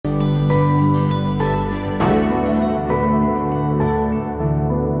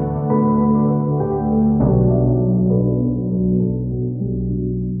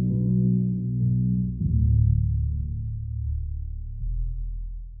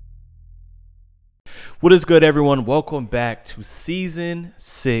What is good, everyone? Welcome back to Season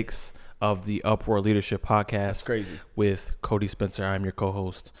 6 of the Upward Leadership Podcast. That's crazy. With Cody Spencer. I'm your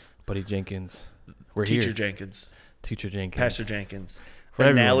co-host, Buddy Jenkins. We're Teacher here. Jenkins. Teacher Jenkins. Pastor Jenkins.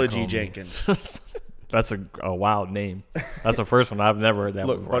 Whatever you wanna Analogy call me. Jenkins. That's a wild name. That's the first one. I've never heard that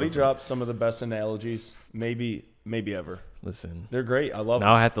Look, before. Buddy dropped some of the best analogies, maybe ever. Listen. They're great. I love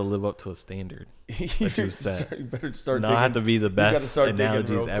Now I have to live up to a standard them. that you've set. You better start Now digging. I have to be the You gotta best start digging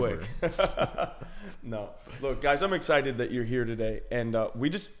analogies real ever. quick. No. Look, guys, I'm excited that you're here today. And we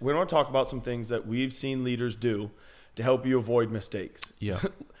want to talk about some things that we've seen leaders do to help you avoid mistakes. Yeah.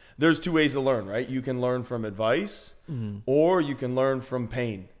 There's two ways to learn, right? You can learn from advice or you can learn from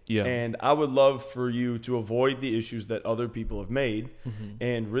pain. Yeah. And I would love for you to avoid the issues that other people have made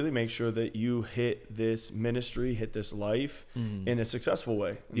and really make sure that you hit this ministry, hit this life in a successful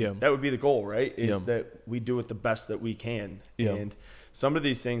way. Yeah. That would be the goal, right? Is Yeah. that we do it the best that we can. Yeah. And some of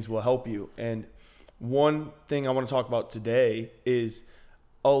these things will help you. And one thing I want to talk about today is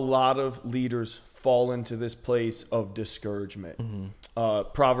a lot of leaders fall into this place of discouragement.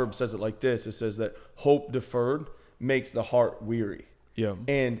 Proverbs says it like this. It says that hope deferred makes the heart weary. Yeah.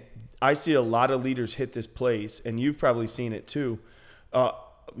 And I see a lot of leaders hit this place, and you've probably seen it too.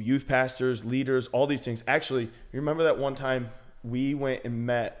 Youth pastors, leaders, all these things. Actually, you remember that one time we went and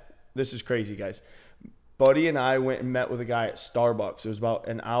met? This is crazy, guys. Buddy and I went and met with a guy at Starbucks. It was about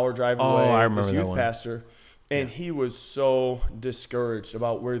an hour drive away. I remember this that youth one. pastor, and he was so discouraged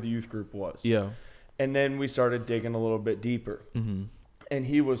about where the youth group was. Yeah. And then we started digging a little bit deeper. And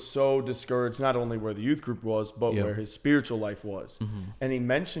he was so discouraged, not only where the youth group was, but Yeah. where his spiritual life was. And he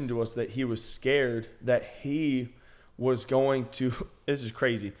mentioned to us that he was scared that he was going to, this is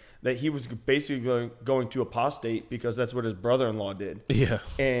crazy, that he was basically going to apostate because that's what his brother-in-law did. Yeah.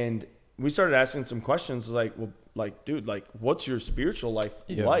 And we started asking some questions like, well, like, dude, like, what's your spiritual life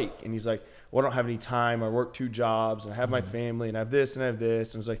Yeah. like? And he's like, well, I don't have any time. I work 2 jobs and I have my family and I have this and I have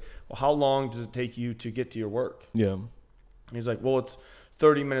this. And I was like, well, how long does it take you to get to your work? Yeah. And he's like, well, it's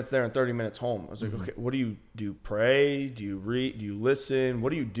 30 minutes there and 30 minits home. I was like, okay, what do you do? Pray? Do you read? Do you listen?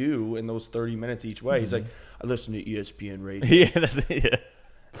 What do you do in those 30 minutes each way? He's like, I listen to ESPN radio. Yeah. That's it. Yeah.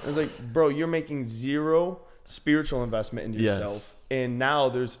 I was like, bro, you're making zero spiritual investment into Yes. yourself. And now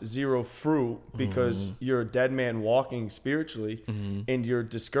there's zero fruit because you're a dead man walking spiritually and you're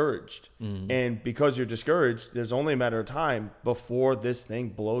discouraged. And because you're discouraged, there's only a matter of time before this thing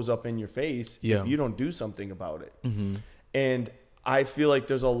blows up in your face Yeah. if you don't do something about it. And I feel like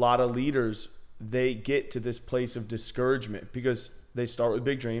there's a lot of leaders, they get to this place of discouragement because they start with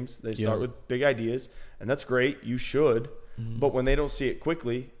big dreams. They start Yeah. with big ideas, and that's great. You should. But when they don't see it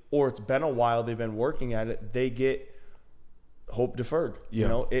quickly, or it's been a while, they've been working at it, they get hope deferred. Yeah. You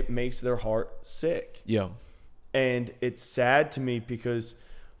know, it makes their heart sick. Yeah. And it's sad to me because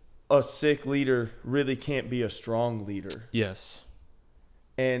a sick leader really can't be a strong leader. Yes.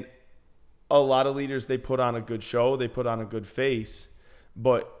 And a lot of leaders, they put on a good show, they put on a good face.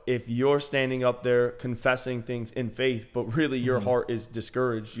 But if you're standing up there confessing things in faith, but really your heart is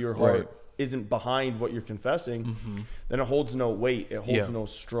discouraged, your heart Right. isn't behind what you're confessing, then it holds no weight. It holds Yeah. no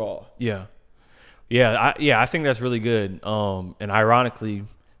straw. Yeah. I think that's really good. And ironically,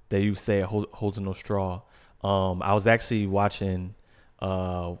 that you say it holds no straw. I was actually watching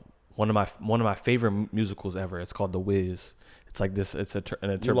one of my favorite musicals ever. It's called The Wiz. It's like this. It's an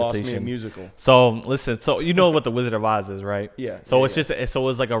interpretation. You lost me a musical. So listen. So you know what The Wizard of Oz is, right? Yeah. So yeah, it's yeah. just so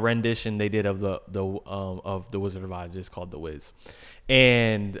it's like a rendition they did of the Wizard of Oz, just called The Wiz.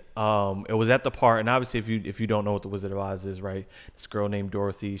 And it was at the part, and obviously if you don't know what the Wizard of Oz is, right? This girl named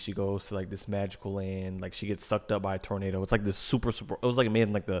Dorothy, she goes to like this magical land, like she gets sucked up by a tornado. It's like this super. It was like made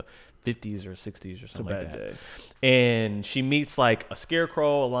in like the 50s or 60s or something like that. Day. And she meets like a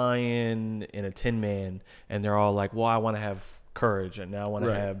scarecrow, a lion, and a tin man, and they're all like, "Well, I want to have courage, and now I want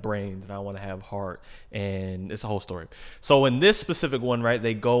to have brains, and I want to have heart," and it's a whole story. So in this specific one, right,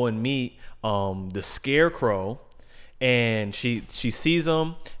 they go and meet the scarecrow. And she sees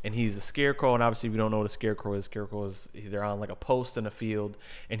him, and he's a scarecrow. And obviously, if you don't know what a scarecrow is they're on like a post in a field,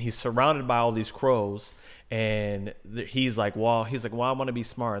 and he's surrounded by all these crows. And he's like, well, I want to be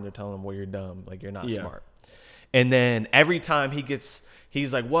smart. And they're telling him, well, you're dumb, like you're not smart. And then every time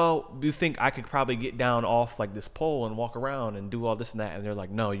he's like, well, do you think I could probably get down off like this pole and walk around and do all this and that? And they're like,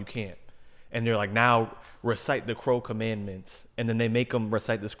 no, you can't. And they're like, now recite the crow commandments. And then they make him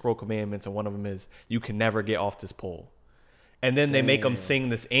recite the crow commandments. And one of them is, you can never get off this pole. And then they make him sing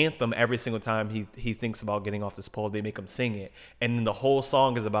this anthem every single time he thinks about getting off this pole. They make him sing it. And then the whole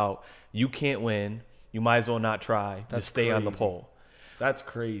song is about, you can't win. You might as well not try. Just stay on the pole. That's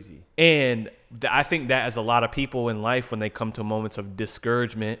crazy. And I think that as a lot of people in life, when they come to moments of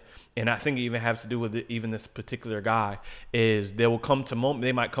discouragement, and I think it even has to do with even this particular guy, is they might come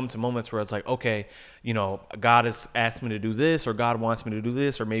to moments where it's like, okay, God has asked me to do this, or God wants me to do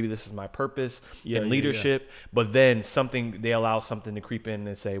this, or maybe this is my purpose in leadership. But then they allow something to creep in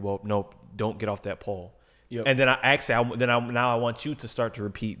and say, well, nope, don't get off that pole. Yep. And then I want you to start to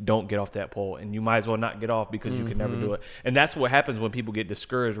repeat, don't get off that pole. And you might as well not get off, because you can never do it. And that's what happens when people get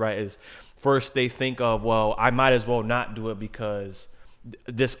discouraged, right? Is first they think of, well, I might as well not do it because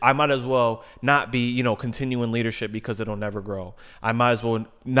I might as well not be, continue in leadership because it'll never grow. I might as well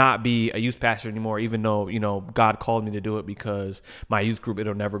not be a youth pastor anymore, even though, God called me to do it because my youth group,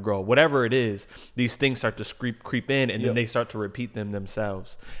 it'll never grow. Whatever it is, these things start to creep in, and then they start to repeat them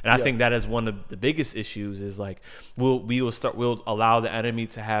themselves. And I think that is one of the biggest issues, is like, we'll allow the enemy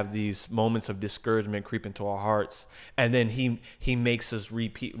to have these moments of discouragement creep into our hearts. And then he makes us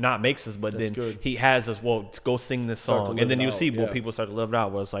repeat, not makes us, but then he has us, well, go sing this song. And then you see, people start to live it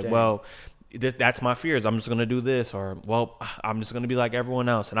out, where it's like, well, that's my fears. I'm just going to do this, or, well, I'm just going to be like everyone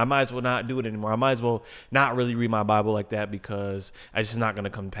else, and I might as well not do it anymore. I might as well not really read my Bible like that, because it's just not going to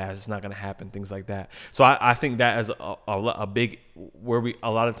come to pass. It's not going to happen, things like that. So I think that is a big, a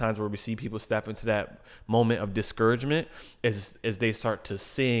lot of times where we see people step into that moment of discouragement is they start to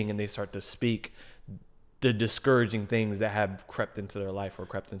sing and they start to speak the discouraging things that have crept into their life or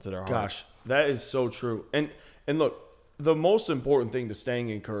crept into their heart. Gosh, that is so true. And look, the most important thing to staying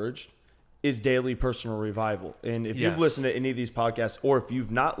encouraged is daily personal revival. And if you've listened to any of these podcasts, or if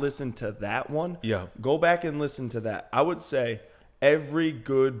you've not listened to that one, go back and listen to that. I would say every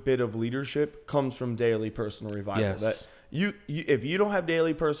good bit of leadership comes from daily personal revival. Yes. That if you don't have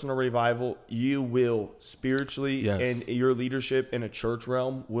daily personal revival, you will spiritually, and your leadership in a church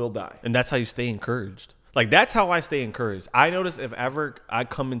realm will die. And that's how you stay encouraged. Like, that's how I stay encouraged. I notice if ever I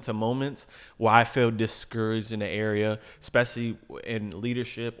come into moments where I feel discouraged in an area, especially in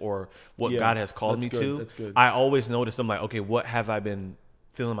leadership or what God has called me to, I always notice, I'm like, okay, what have I been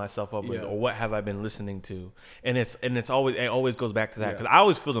filling myself up with, or what have I been listening to? And it always goes back to that, because I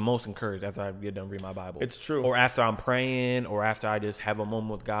always feel the most encouraged after I get done reading my Bible. It's true. Or after I'm praying, or after I just have a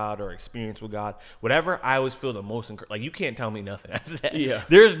moment with God or experience with God, whatever, I always feel the most encouraged. Like, you can't tell me nothing after that. Yeah.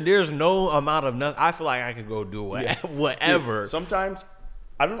 There's no amount of nothing. I feel like I could go do whatever. Dude, sometimes,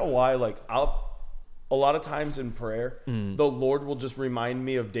 I don't know why, like, a lot of times in prayer, the Lord will just remind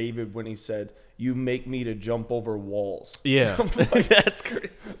me of David when he said, "You make me to jump over walls." Yeah. Like, that's crazy.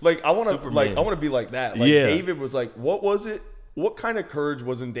 Like, I want to be like that. Like, David was like, what was it? What kind of courage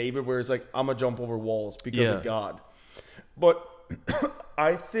was in David where it's like, I'm going to jump over walls because of God? But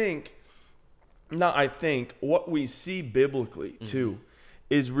I think what we see biblically too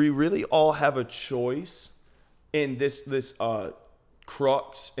is we really all have a choice in this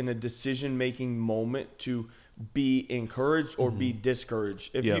crux in a decision-making moment to be encouraged or be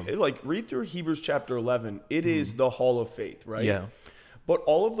discouraged. If you read through Hebrews chapter 11, it is the hall of faith, right? Yeah. But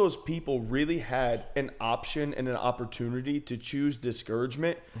all of those people really had an option and an opportunity to choose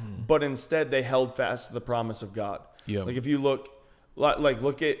discouragement, but instead they held fast to the promise of God. Yeah. Like, if you look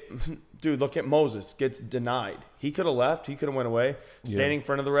at Moses, gets denied. He could have left. He could have went away. Standing in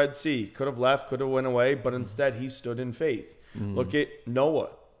front of the Red Sea, could have left, could have went away, but instead he stood in faith. Look at Noah.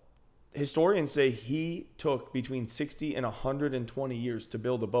 Historians say he took between 60 and 120 years to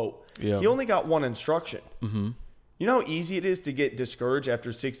build a boat. Yeah. He only got one instruction. You know how easy it is to get discouraged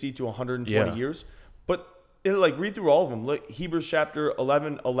after 60 to 120 years? But read through all of them. Look, Hebrews chapter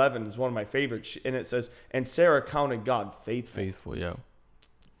 11 is one of my favorites. And it says, and Sarah counted God faithful. Faithful, yeah.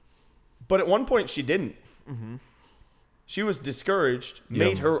 But at one point she didn't. She was discouraged,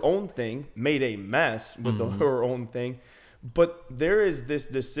 made her own thing, made a mess with her own thing. But there is this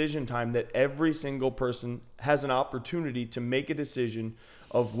decision time that every single person has an opportunity to make a decision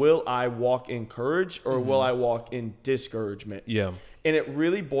of, will I walk in courage or will I walk in discouragement? Yeah. And it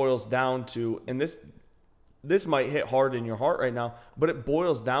really boils down to, and this might hit hard in your heart right now, but it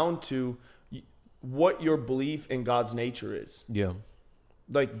boils down to what your belief in God's nature is. Yeah.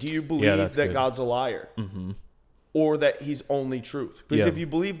 Like, do you believe that God's a liar? Or that he's only truth? Because if you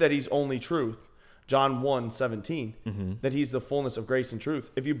believe that he's only truth, John 1:17, that he's the fullness of grace and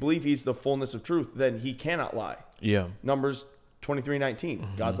truth. If you believe he's the fullness of truth, then he cannot lie. Yeah. Numbers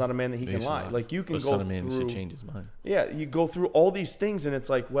 23:19. God's not a man that he can lie. Like, you can go son of man should change his mind. Yeah, you go through all these things, and it's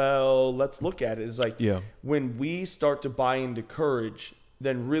like, well, let's look at it. It's like, when we start to buy into courage,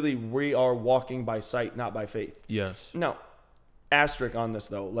 then really we are walking by sight, not by faith. Yes. Now, asterisk on this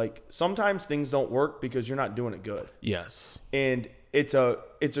though, like, sometimes things don't work because you're not doing it good. Yes. And it's a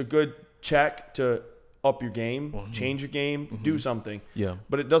good check to up your game, change your game, do something. Yeah.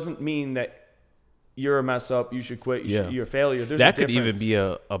 But it doesn't mean that you're a mess up, you should quit, you're a failure. There's that a could even be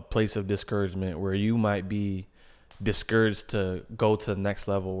a place of discouragement where you might be discouraged to go to the next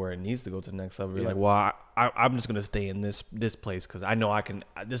level where it needs to go to the next level. You're like, well, I'm just gonna stay in this place because I know I can.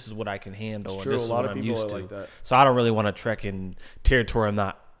 This is what I can handle. It's and true. this A is lot what of I'm people used are to. like that. So I don't really want to trek in territory I'm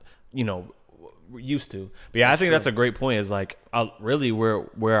not, used to. But yeah, I think that's a great point. Is like really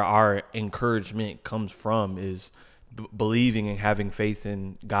where our encouragement comes from is believing and having faith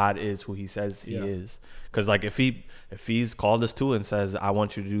in God is who He says He is. Because like if He's called us to it and says, I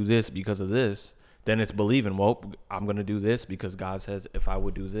want you to do this because of this, then it's believing, well, I'm going to do this because God says if I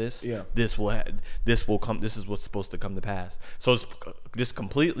would do this, this will come. This is what's supposed to come to pass. So it's just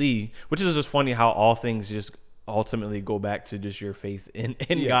completely, which is just funny how all things just ultimately go back to just your faith in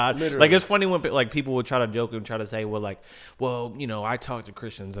God. Literally. Like it's funny when like people would try to joke and try to say, well, I talk to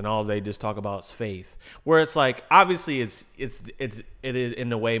Christians and all they just talk about is faith. Where it's like obviously it is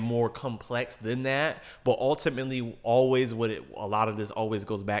in a way more complex than that, but ultimately always a lot of this always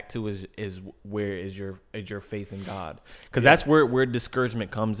goes back to is where is your faith in God? Because that's where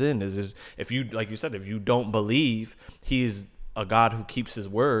discouragement comes in. Is if you, like you said, if you don't believe He's a God who keeps His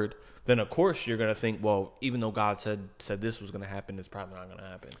word, then of course you're gonna think, well, even though God said this was gonna happen, it's probably not gonna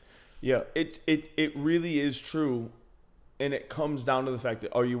happen. Yeah, it really is true, and it comes down to the fact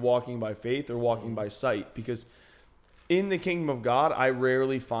that are you walking by faith or walking by sight? Because in the kingdom of God, I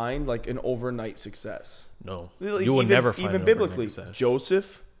rarely find like an overnight success. No, you will never find even biblically.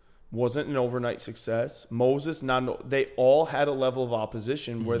 Joseph wasn't an overnight success. Moses, they all had a level of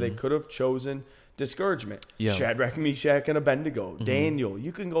opposition where they could have chosen discouragement. Shadrach, Meshach, and Abednego, Daniel.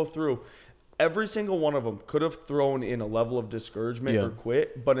 You can go through. Every single one of them could have thrown in a level of discouragement or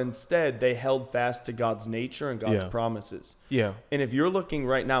quit, but instead they held fast to God's nature and God's promises. Yeah. And if you're looking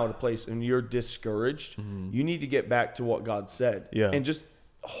right now at a place and you're discouraged, you need to get back to what God said. And just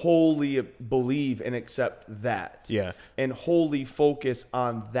wholly believe and accept that. And wholly focus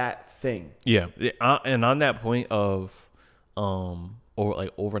on that thing. And on that point of or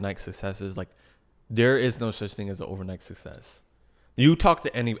like overnight successes, like there is no such thing as an overnight success. You talk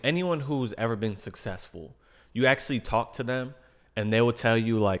to anyone who's ever been successful, you actually talk to them and they will tell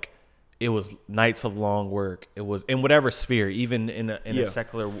you like it was nights of long work. It was in whatever sphere, even in a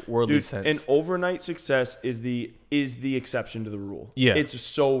secular worldly sense. An overnight success is the exception to the rule. It's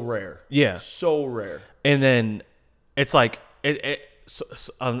so rare. So rare. And then it's like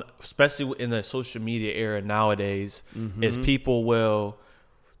especially in the social media era nowadays, is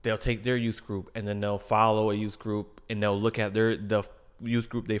they'll take their youth group and then they'll follow a youth group and they'll look at the youth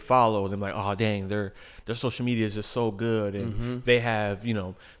group they follow and they're like, oh dang, their social media is just so good and they have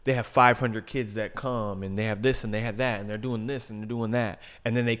 500 kids that come and they have this and they have that and they're doing this and they're doing that,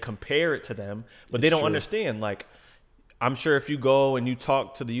 and then they compare it to them, but they don't understand. Like I'm sure if you go and you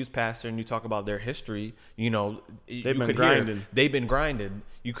talk to the youth pastor and you talk about their history, they've been grinding.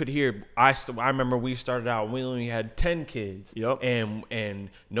 You could hear, I remember we started out, we only had 10 kids. And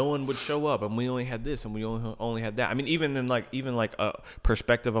no one would show up, and we only had this, and we only had that. I mean, even like a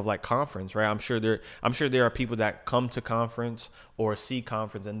perspective of like conference, right? I'm sure there are people that come to conference or see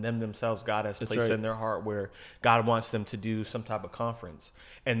conference, and them themselves, God has placed in their heart where God wants them to do some type of conference,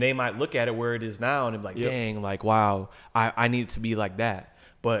 and they might look at it where it is now and be like, dang, like wow, I need it to be like that,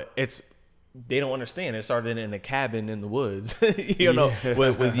 but they don't understand. It started in a cabin in the woods, with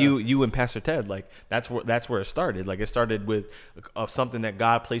you and Pastor Ted. Like that's where it started. Like it started with something that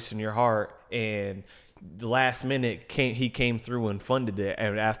God placed in your heart, and the last minute he came through and funded it.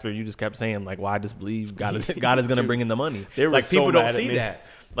 And after you just kept saying like, well, I just believe God is going to bring in the money. Like people don't see that.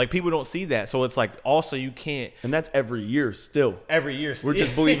 Like people don't see that. So it's like also you can't. And that's every year still. We're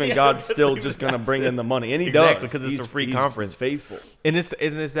just believing God's still just going to bring in the money. And he does. Because it's a free conference. He's faithful. And it's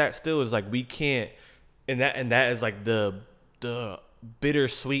that still is like we can't. And that is like the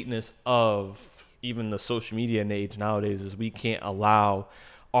bittersweetness of even the social media age nowadays is we can't allow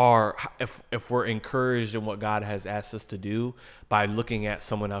if we're encouraged in what God has asked us to do by looking at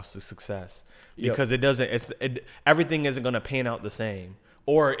someone else's success, because everything isn't going to pan out the same.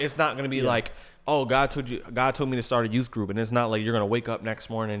 Or it's not going to be like, oh, God told me to start a youth group. And it's not like you're going to wake up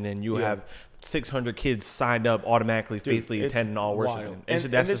next morning and you have 600 kids signed up automatically, faithfully attending all worship.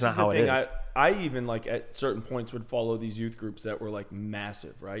 That's just not how it is. I even like at certain points would follow these youth groups that were like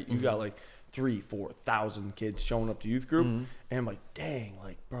massive, right? You got like 3,000-4,000 kids showing up to youth group. And I'm like, dang,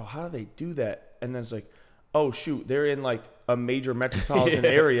 like, bro, how do they do that? And then it's like, oh, shoot, they're in like a major metropolitan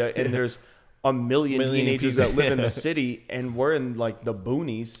area and there's a million teenagers that live in the city, and we're in like the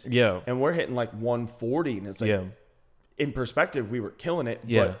boonies, and we're hitting like 140, and it's like in perspective, we were killing it,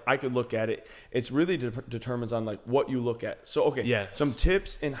 but I could look at it. It's really determines on like what you look at. So, okay, some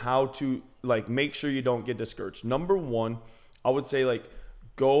tips in how to like make sure you don't get discouraged. Number one, I would say like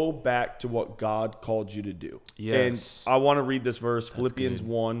go back to what God called you to do. And I want to read this verse, Philippians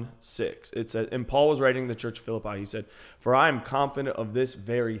 1:6. It says, and Paul was writing to the church of Philippi. He said, "For I am confident of this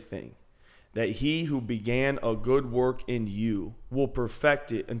very thing, that he who began a good work in you will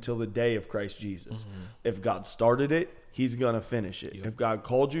perfect it until the day of Christ Jesus." If God started it, he's going to finish it. If God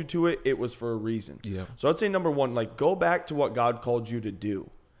called you to it, it was for a reason. So I'd say number one, like go back to what God called you to do.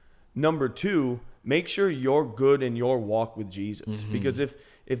 Number two, make sure you're good in your walk with Jesus. Because if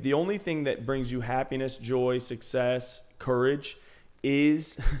the only thing that brings you happiness, joy, success, courage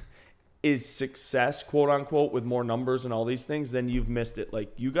is success, quote unquote, with more numbers and all these things, then you've missed it.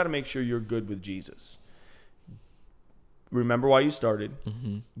 Like you got to make sure you're good with Jesus. Remember why you started.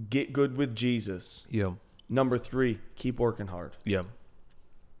 Get good with Jesus. Number three, keep working hard.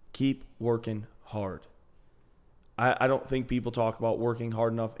 Keep working hard. I don't think people talk about working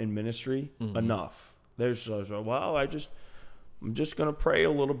hard enough in ministry enough. There's well, I'm just going to pray a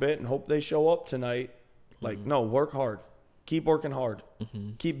little bit and hope they show up tonight. Like, no, work hard. Keep working hard.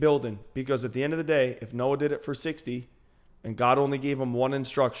 Keep building. Because at the end of the day, if Noah did it for 60 and God only gave him one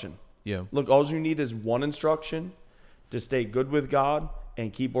instruction, look, all you need is one instruction to stay good with God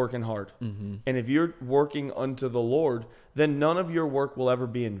and keep working hard. And if you're working unto the Lord, then none of your work will ever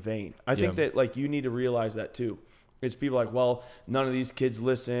be in vain. I think that like you need to realize that too. It's people like, well, none of these kids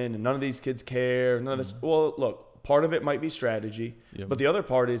listen and none of these kids care. None of this. Well, look, part of it might be strategy, but the other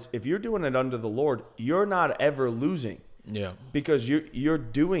part is if you're doing it unto the Lord, you're not ever losing. Because you're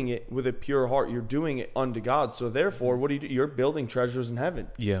doing it with a pure heart. You're doing it unto God. So therefore, what do you do? You're building treasures in heaven.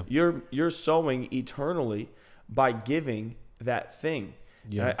 You're sowing eternally by giving that thing.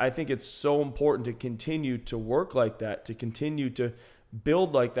 I think it's so important to continue to work like that, to continue to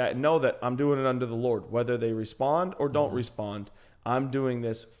build like that, and know that I'm doing it unto the Lord. Whether they respond or don't respond, I'm doing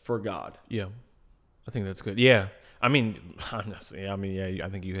this for God. I think that's good. I mean, honestly, I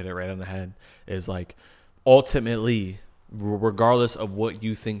think you hit it right on the head. Is like ultimately, regardless of what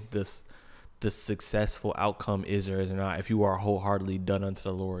you think the successful outcome is or is not, if you are wholeheartedly done unto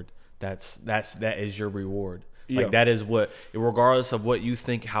the Lord, that is your reward. Like that is what, regardless of what you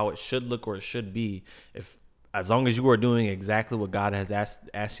think how it should look or it should be, as long as you are doing exactly what God has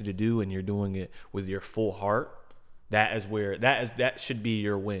asked you to do and you're doing it with your full heart, that should be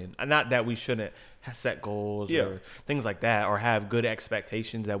your win. Not that we shouldn't set goals or things like that, or have good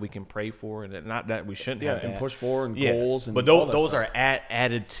expectations that we can pray for, and not that we shouldn't have that. And push for and goals. And but those are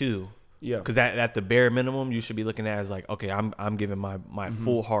added to. Because at the bare minimum, you should be looking at as like, okay, I'm giving my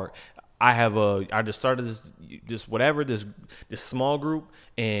full heart. I just started this small group,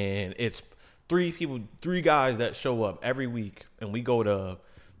 and it's 3 guys that show up every week, and we go to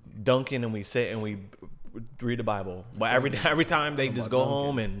Dunkin' and we sit and we read the Bible. But every time they just go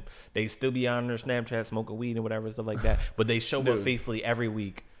home and they still be on their Snapchat smoking weed and whatever stuff like that. But they show up faithfully every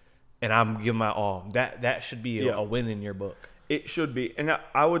week, and I'm giving my all. That should be a win in your book. It should be, and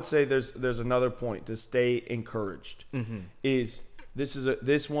I would say there's another point to stay encouraged. Is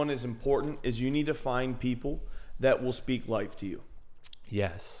this one is important. Is you need to find people that will speak life to you.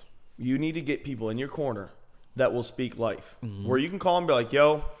 Yes. You need to get people in your corner that will speak life, where you can call and be like,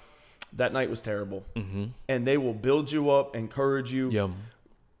 yo, that night was terrible. And they will build you up, encourage you,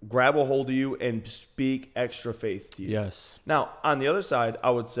 grab a hold of you, and speak extra faith to you. Yes. Now, on the other side,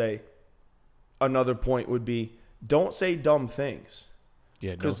 I would say another point would be don't say dumb things.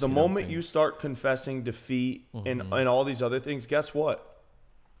 Because the moment you start confessing defeat and all these other things, guess what?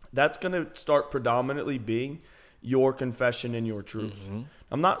 That's going to start predominantly being your confession and your truth.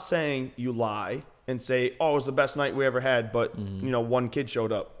 I'm not saying you lie and say, oh, it was the best night we ever had, but one kid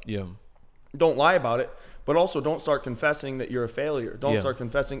showed up. Don't lie about it, but also don't start confessing that you're a failure. Don't start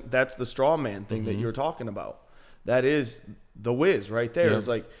confessing. That's the straw man thing that you're talking about. That is the whiz right there. It's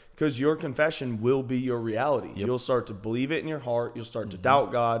like, because your confession will be your reality. You'll start to believe it in your heart. You'll start to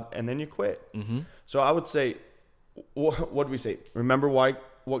doubt God, and then you quit. So I would say, what do we say? Remember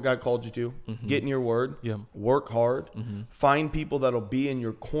what God called you to. Get in your word. Work hard. Find people that'll be in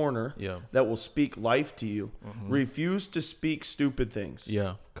your corner that will speak life to you. Refuse to speak stupid things.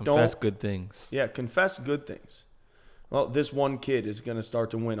 Confess good things. Confess good things. Well, this one kid is going to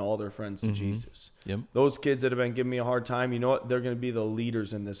start to win all their friends to Jesus. Those kids that have been giving me a hard time, you know what? They're going to be the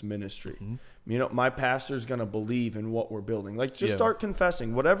leaders in this ministry. My pastor's going to believe in what we're building. Like, just start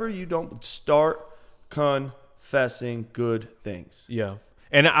confessing. Whatever you don't, start confessing good things.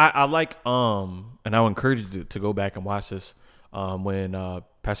 And I like, and I'll encourage you to go back and watch this when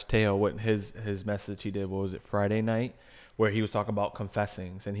Pastor Teo, what his message he did, what was it, Friday night, where he was talking about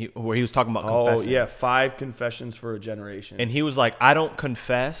confessings, and he was talking about confessing. Oh yeah, 5 confessions for a generation. And he was like, I don't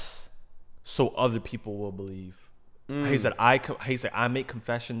confess so other people will believe. He said, I make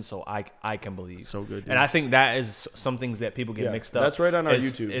confessions so I can believe. So good, dude. And I think that is some things that people get mixed up. That's right on our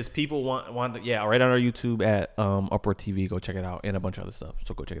YouTube. Is people want right on our YouTube at Upward TV. Go check it out, and a bunch of other stuff.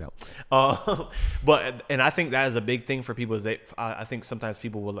 So go check it out. And I think that is a big thing for people. Is I think sometimes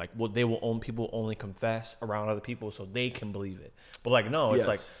people will people only confess around other people so they can believe it. But like no, it's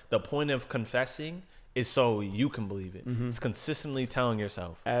like the point of confessing is so you can believe it. It's consistently telling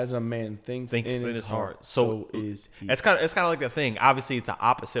yourself, as a man thinks in his heart, so is he. It's kind of like the thing. Obviously, it's the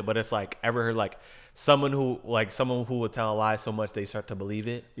opposite, but it's like, ever heard like someone who would tell a lie so much they start to believe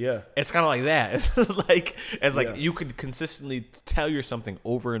it. Yeah, it's kind of like that. It's like you could consistently tell you something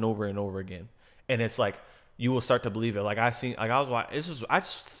over and over and over again, and it's like you will start to believe it. Like I was watching. I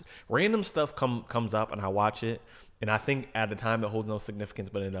just random stuff comes up and I watch it. And I think at the time it holds no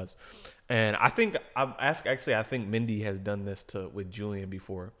significance, but it does. And I think Mindy has done this with Julian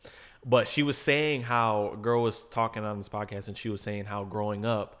before. But she was saying how a girl was talking on this podcast, and she was saying how growing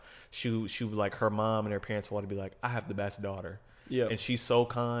up, she was like, her mom and her parents wanted to be like, I have the best daughter. Yeah. And she's so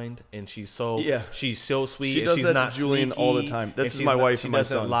kind, and she's so sweet. She does she's that not to Julian sneaky, all the time. This is my wife and my son.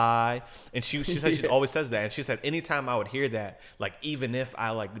 She doesn't lie. And she said she always says that. And she said anytime I would hear that, like even if I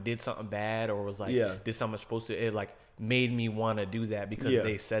like did something bad or was like did something I'm supposed to, it like made me want to do that because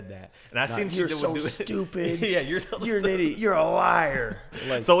they said that. And I seen you're so stupid. You're an idiot. You're a liar.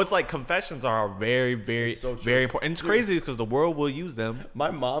 Like, so it's like confessions are very, very, very important. And it's crazy because the world will use them. My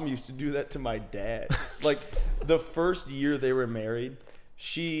mom used to do that to my dad. Like the first year they were married,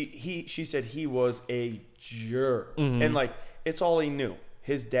 she said he was a jerk. And like it's all he knew.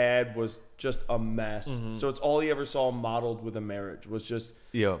 His dad was just a mess. So it's all he ever saw modeled with a marriage was just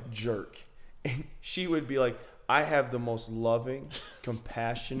jerk. And she would be like, I have the most loving,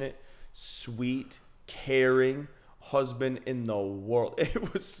 compassionate, sweet, caring husband in the world.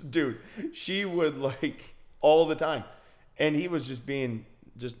 It was, dude, she would like all the time. And he was just being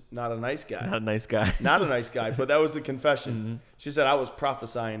not a nice guy. Not a nice guy. Not a nice guy, but that was the confession. She said, I was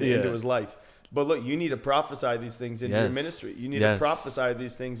prophesying into his life. But look, you need to prophesy these things into your ministry. You need to prophesy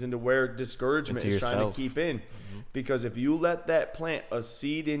these things into where discouragement is trying to keep in. Because if you let that plant a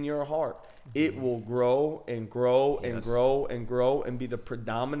seed in your heart, it will grow and grow and grow and grow and be the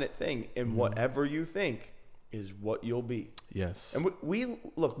predominant thing. And whatever you think is what you'll be. Yes. And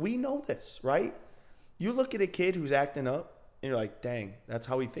we know this, right? You look at a kid who's acting up and you're like, dang, that's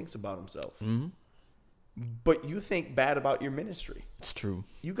how he thinks about himself. But you think bad about your ministry. It's true.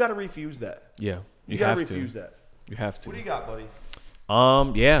 You got to refuse that. Yeah. You got to refuse that. You have to. What do you got, buddy?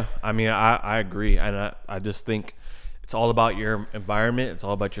 Yeah. I mean, I agree. And I just think it's all about your environment. It's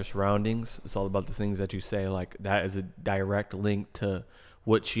all about your surroundings. It's all about the things that you say. Like that is a direct link to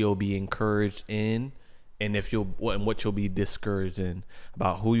what you'll be encouraged in, and what you'll be discouraged in,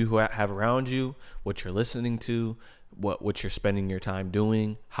 about who you have around you, what you're listening to, what you're spending your time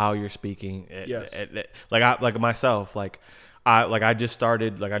doing, how you're speaking. Like myself, I just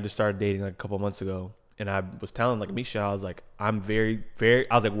started dating like a couple months ago, and I was telling like Misha, I was like, I'm very, very,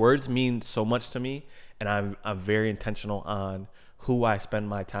 I was like, words mean so much to me. And I'm very intentional on who I spend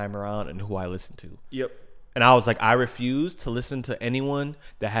my time around and who I listen to. Yep. And I was like, I refuse to listen to anyone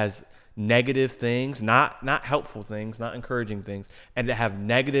that has negative things, not helpful things, not encouraging things, and to have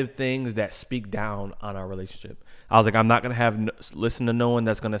negative things that speak down on our relationship. I was like, I'm not gonna listen to no one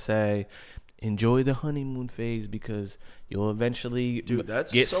that's gonna say, enjoy the honeymoon phase because you'll eventually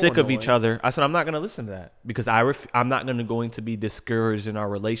get sick of each other. I said, I'm not going to listen to that because I'm not going to be discouraged in our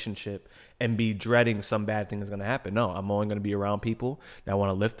relationship and be dreading some bad thing is going to happen. No, I'm only going to be around people that want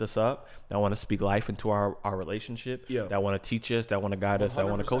to lift us up, that want to speak life into our relationship, that want to teach us, that want to guide us, 100%. That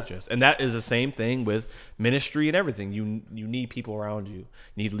want to coach us. And that is the same thing with ministry and everything. You need people around you. You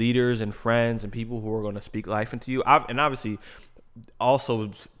need leaders and friends and people who are going to speak life into you. And obviously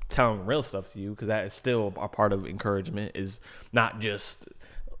also telling real stuff to you, because that is still a part of encouragement, is not just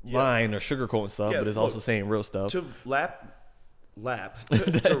lying or sugarcoating stuff, but it's also saying real stuff. To wrap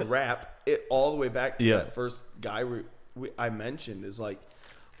it all the way back to that first guy I mentioned, is like,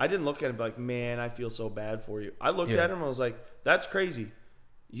 I didn't look at him like, man, I feel so bad for you. I looked at him and I was like, that's crazy.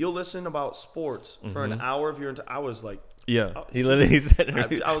 You'll listen about sports for an hour of your I was like, he literally said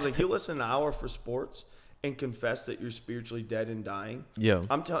it. I was like, you listen an hour for sports and confess that you're spiritually dead and dying. Yeah.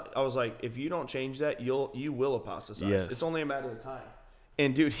 I was like, if you don't change that, you will apostatize. Yes. It's only a matter of time.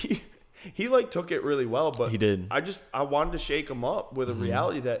 And dude, he like took it really well, but he did. I wanted to shake him up with a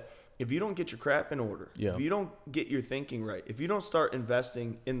reality that if you don't get your crap in order, if you don't get your thinking right, if you don't start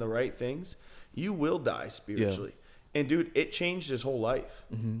investing in the right things, you will die spiritually. And dude, it changed his whole life.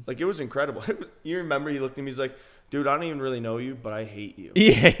 Like, it was incredible. You remember he looked at me, he's like, dude, I don't even really know you, but I hate you.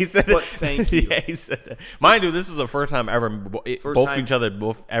 Yeah, he said but thank you. Yeah, he said that. Mind you, this is the first time ever,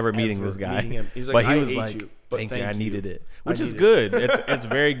 both ever meeting this guy. Meeting him. He's like, but he I was hate like, you, but thank you, I needed it. Which is it. good. It's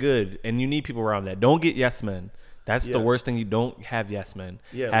very good. And you need people around that. Don't get yes men. That's the worst thing. You don't have yes men.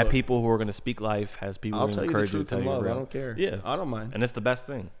 Yeah, have people who are going to speak life. Has people who are going to encourage you to tell you love. real. I don't care. Yeah, I don't mind. And it's the best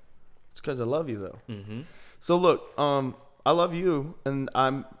thing. It's because I love you, though. So look, I love you, and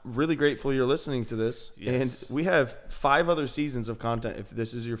I'm really grateful you're listening to this. Yes. And we have 5 other seasons of content if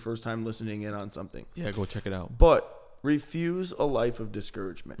this is your first time listening in on something. Yeah, go check it out. But refuse a life of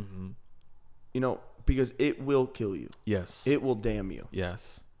discouragement. You know, because it will kill you. Yes. It will damn you.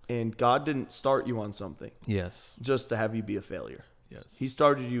 Yes. And God didn't start you on something. Yes. Just to have you be a failure. Yes. He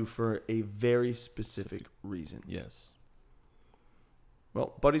started you for a very specific reason. Yes.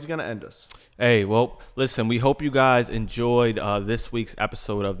 Well, Buddy's going to end us. Hey, well, listen, we hope you guys enjoyed this week's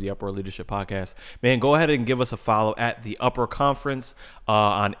episode of the Upper Leadership Podcast. Man, go ahead and give us a follow at the Upper Conference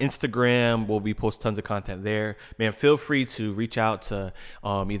on Instagram. We'll be posting tons of content there. Man, feel free to reach out to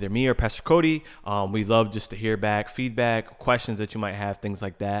either me or Pastor Cody. We love just to hear back, feedback, questions that you might have, things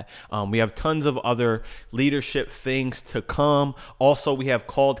like that. We have tons of other leadership things to come. Also, we have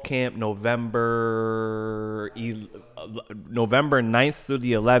Called Camp November 9th through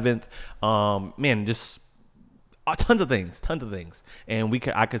the 11th. Man, just tons of things.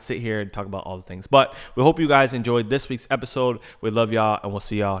 And I could sit here and talk about all the things. But we hope you guys enjoyed this week's episode. We love y'all, and we'll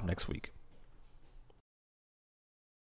see y'all next week.